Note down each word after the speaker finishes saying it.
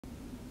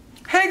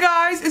Hey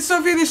guys, it's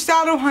Sophia the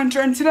Shadow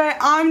Hunter, and today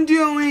I'm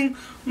doing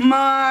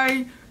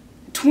my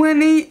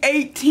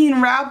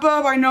 2018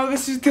 wrap-up. I know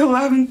this is the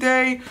 11th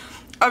day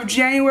of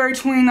January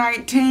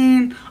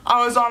 2019.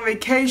 I was on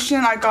vacation,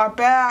 I got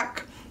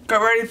back,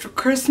 got ready for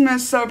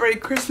Christmas,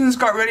 celebrated Christmas,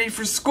 got ready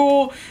for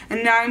school,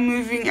 and now I'm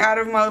moving out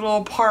of my little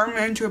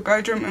apartment into a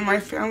bedroom in my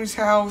family's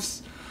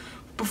house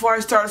before I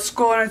start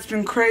school, and it's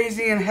been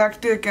crazy and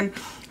hectic, and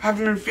I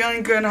haven't been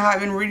feeling good, and I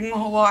haven't been reading a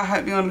whole lot. I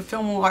haven't been able to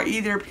film a lot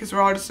either because we're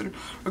all just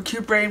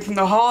recuperating from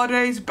the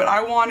holidays, but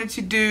I wanted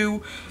to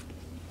do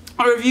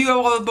a review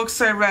of all the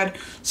books I read.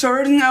 So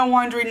originally I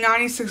wanted to read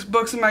 96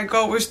 books and my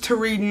goal was to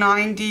read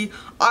 90.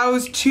 I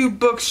was 2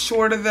 books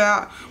short of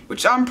that,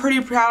 which I'm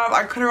pretty proud of.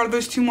 I could have read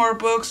those 2 more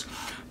books,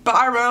 but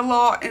I read a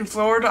lot in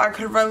Florida. I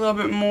could have read a little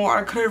bit more.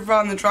 I could have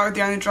read on the drive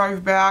there and the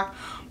drive back,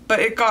 but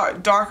it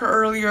got darker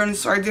earlier and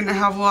so I didn't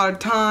have a lot of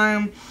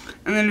time.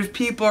 And then if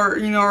people are,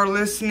 are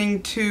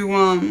listening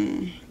to,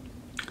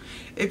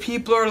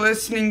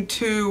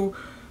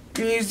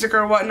 music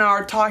or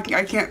whatnot or talking,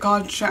 I can't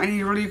concentrate. I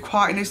need really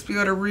quietness to be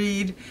able to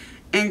read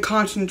and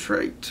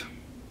concentrate.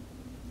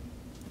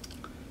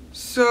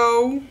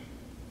 So,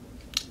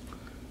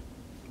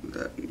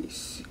 let me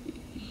see.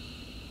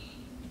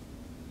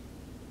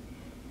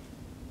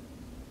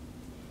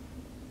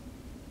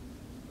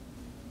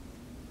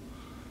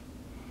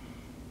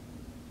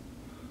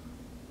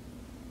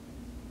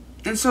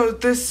 And so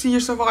this year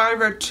so far I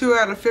read 2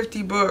 out of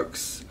 50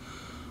 books.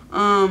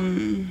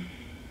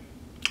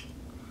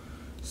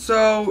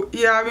 So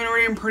yeah, I've been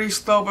reading pretty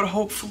slow, but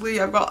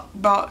hopefully I've got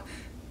about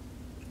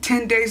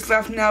 10 days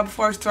left now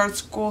before I start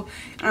school,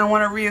 and I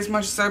want to read as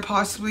much as I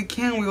possibly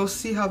can. We will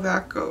see how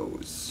that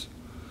goes.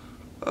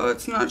 Oh,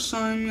 it's not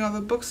showing me all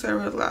the books I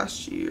read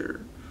last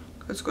year.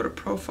 Let's go to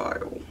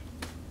profile.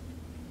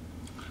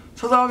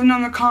 So let me know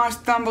in the comments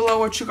down below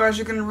what you guys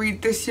are going to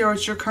read this year,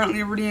 what you're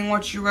currently reading,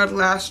 what you read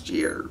last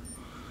year.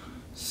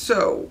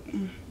 So,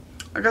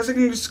 I guess I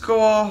can just go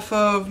off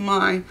of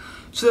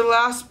so the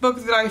last book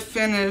that I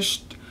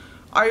finished,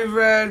 I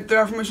read the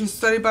Reformation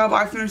Study Bible.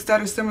 I finished that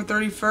December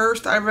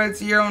 31st. I read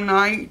Zero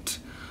Night.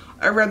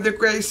 I read The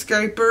Great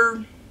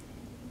Escaper.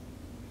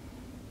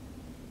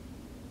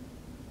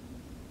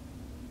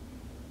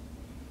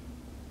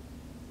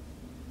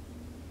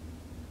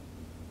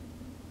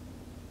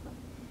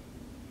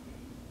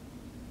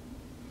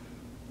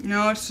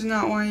 No, it's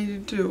not what I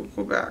need to do.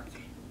 Go back.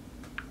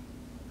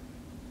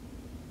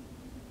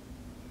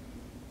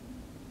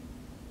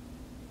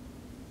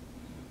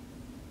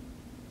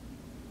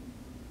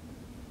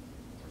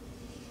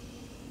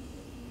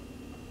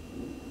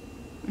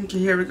 Okay,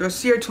 here we go.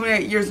 Sierra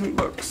 28 Years in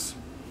Books.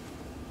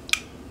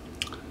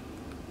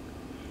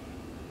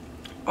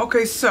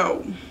 Okay,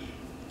 so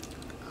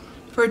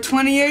for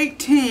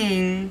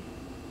 2018,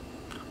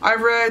 I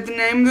read The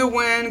Name of the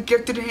Wind,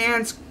 Gifted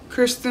Hands,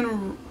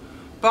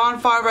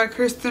 Bonfire by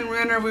Kristen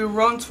Renner, We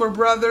Once Were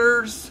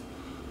Brothers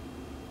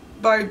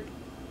by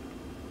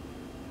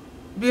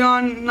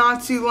Beyond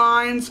Nazi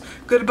Lines,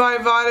 Goodbye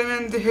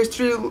Vitamin, The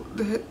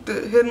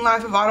Hidden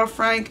Life of Otto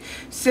Frank,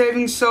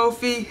 Saving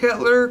Sophie,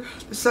 Hitler,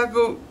 The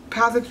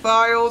Psychopathic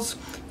Files,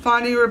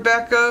 Finding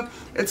Rebecca,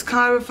 It's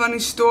Kind of a Funny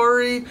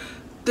Story,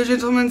 The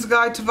Gentleman's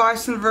Guide to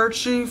Vice and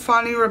Virtue,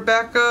 Finding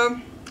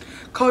Rebecca,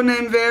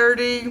 Codename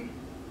Verity,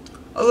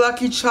 A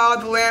Lucky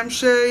Child, The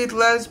Lampshade,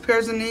 Les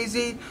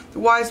Perzanesi, The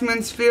Wise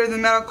Men's Fear, The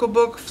Medical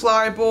Book,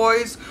 Fly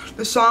Boys,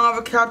 The Song of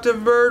a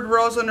Captive Bird,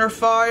 Rose Under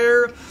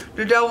Fire,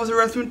 The Devil's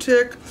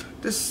Arithmetic,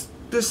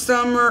 The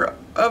Summer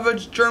of a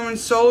German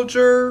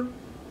Soldier,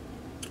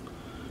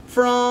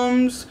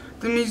 From's,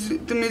 The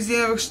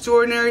Museum of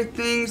Extraordinary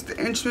Things, The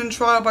Inchman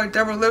Trial by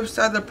Deborah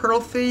Lipstadt, The Pearl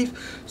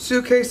Thief,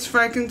 Suitcase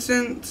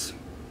Frankincense,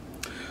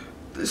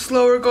 The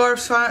Slower Guard of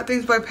Silent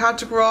Things by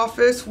Patrick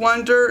Rothfuss,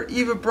 Wonder,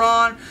 Eva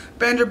Braun,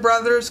 Band of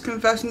Brothers,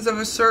 Confessions of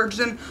a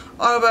Surgeon,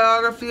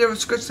 Autobiography of a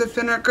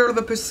Schizophrenic,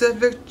 The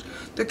Pacific,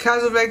 The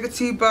Casual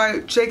Vacancy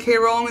by J.K.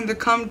 Rowling, The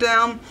Come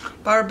Down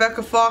by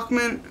Rebecca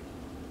Falkman,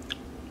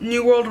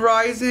 New World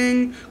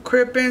Rising,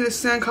 Crippen, The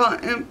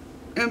Sandcott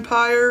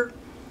Empire,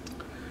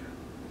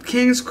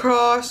 King's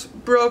Cross,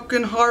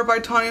 Broken Heart by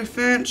Tanya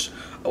Finch,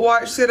 A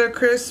White Shade of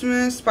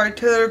Christmas by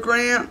Taylor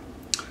Grant,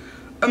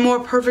 A More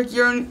Perfect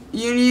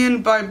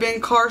Union by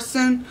Ben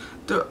Carson,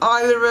 The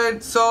Eye of the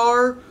Red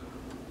Czar,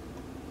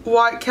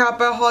 White Cat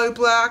by Holly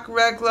Black,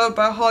 Red Glove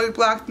by Holly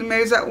Black, The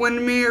Maze at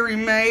Windermere,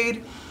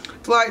 Remade,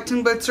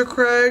 Lighton Blitzer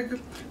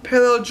Craig,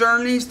 Parallel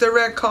Journeys, The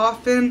Red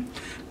Coffin,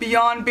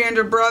 Beyond Band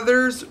of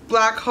Brothers,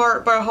 Black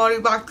Heart by Holly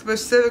Black, The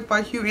Pacific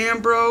by Hugh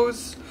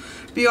Ambrose,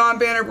 Beyond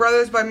Band of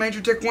Brothers by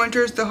Major Dick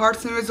Winters, The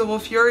Hearts of Invisible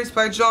Furies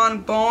by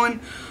John Bowen,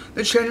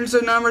 The Changes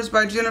of Numbers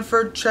by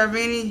Jennifer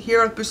Chavini,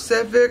 Hero of the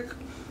Pacific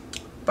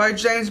by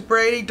James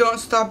Brady, Don't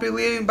Stop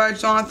Believing by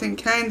Jonathan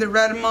Kane, The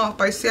Red Moth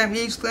by Sam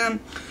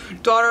Eastland,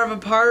 Daughter of a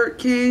Pirate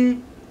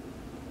King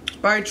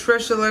by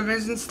Trisha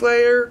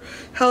Livingston-Slayer,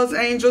 Hell's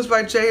Angels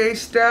by J.A.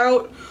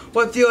 Stout,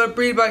 What the Other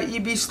Breed by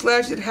E.B.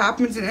 Sledge, It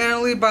Happens in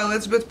Italy by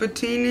Elizabeth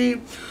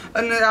Bettini,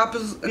 An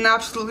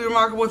Absolutely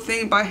Remarkable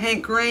Thing by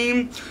Hank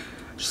Green,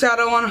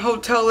 Shadow on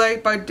Hotel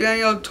Lake by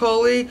Daniel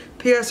Tolley,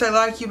 P.S. I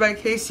Like You by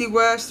Casey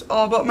West,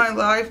 All About My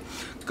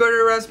Life,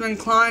 Gerda Resman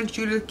Klein,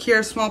 Judith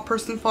Keir, Small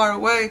Person Far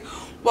Away,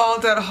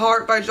 Wild at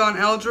Heart by John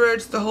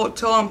Eldridge, The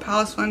Hotel on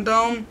Palace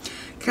Vendôme,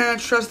 Can I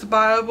Trust the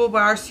Bible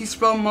by R.C.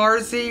 Sproul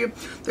Marzi,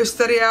 The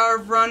Steady Hour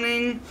of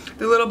Running,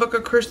 The Little Book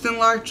of Christian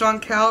Life, John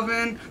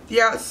Calvin,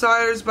 The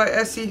Outsiders by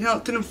S.E.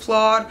 Hilton,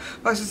 Flawed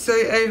by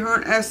Cecilia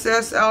Ahern,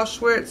 SS,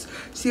 Auschwitz,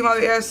 See by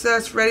the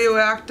SS,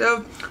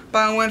 Radioactive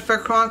by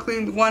Winfred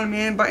Cronkling, The One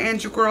Man by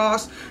Andrew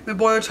Gross, and The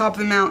Boy at the Top of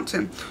the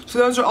Mountain. So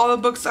those are all the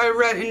books I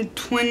read in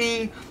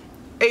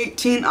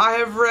 2018. I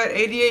have read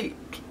 88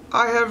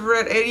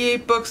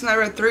 books, and I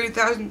read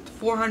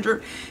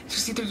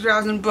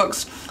 30,463,000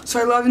 books. So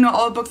I love to know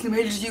all the books and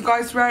pages you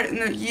guys read in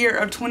the year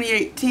of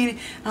 2018. And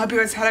I hope you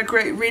guys had a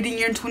great reading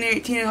year in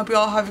 2018. And I hope you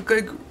all have a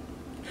good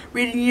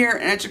reading year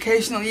and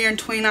educational year in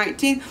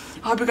 2019.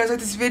 I hope you guys like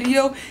this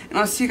video, and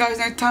I'll see you guys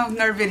next time with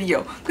another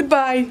video.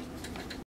 Goodbye!